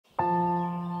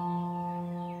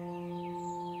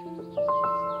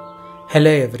Hello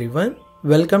everyone,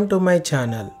 welcome to my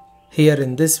channel. Here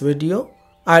in this video,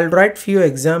 I'll write few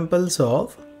examples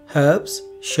of herbs,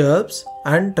 shrubs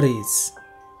and trees.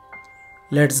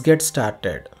 Let's get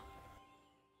started.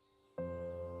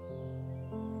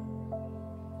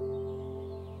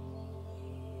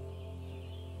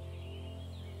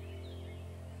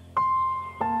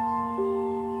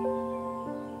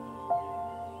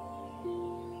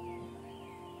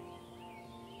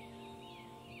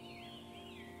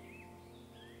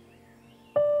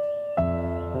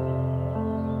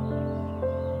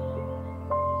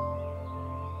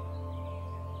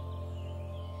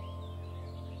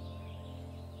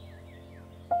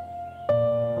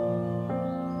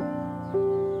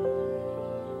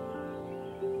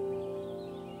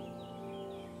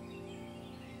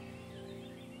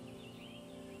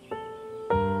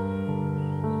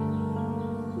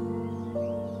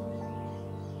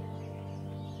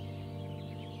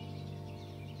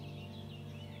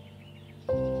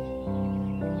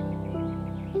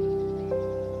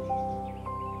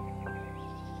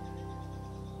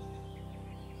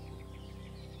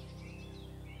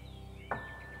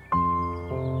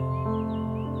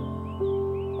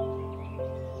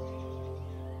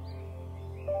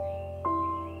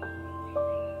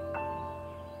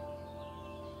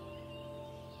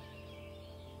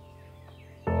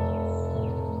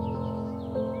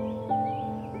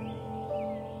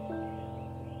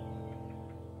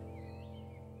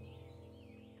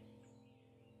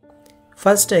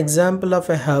 First example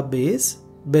of a herb is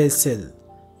basil,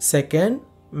 second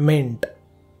mint,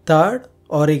 third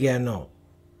oregano.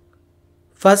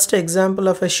 First example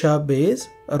of a shrub is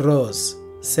rose,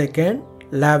 second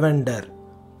lavender,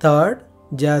 third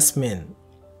jasmine.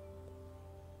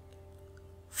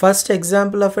 First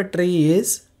example of a tree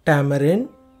is tamarind,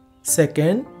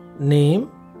 second neem,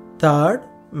 third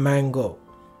mango.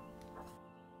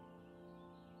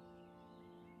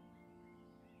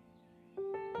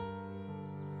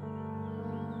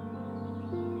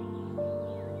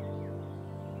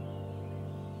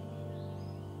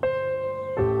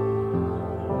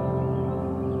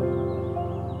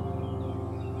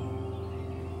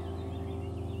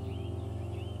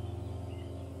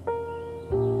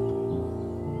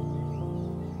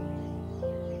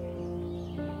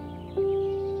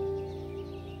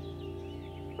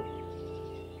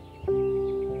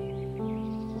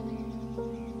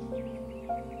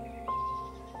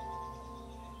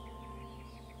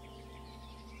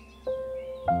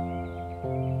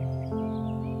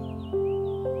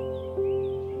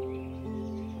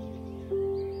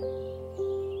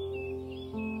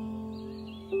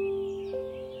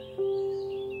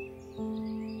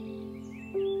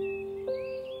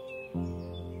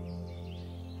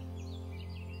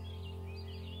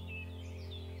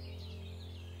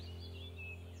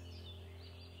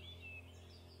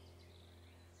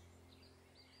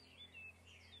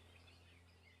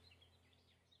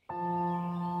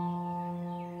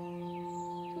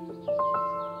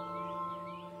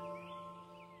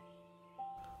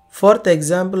 Fourth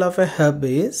example of a herb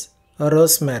is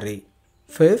rosemary.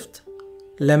 Fifth,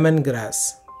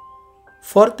 lemongrass.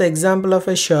 Fourth example of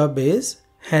a shrub is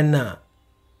henna.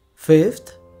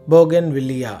 Fifth,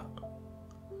 bougainvillea.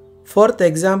 Fourth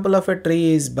example of a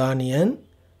tree is banyan,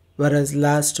 whereas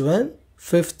last one,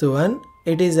 fifth one,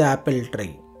 it is apple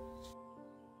tree.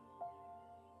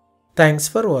 Thanks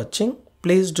for watching.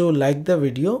 Please do like the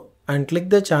video and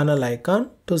click the channel icon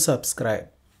to subscribe.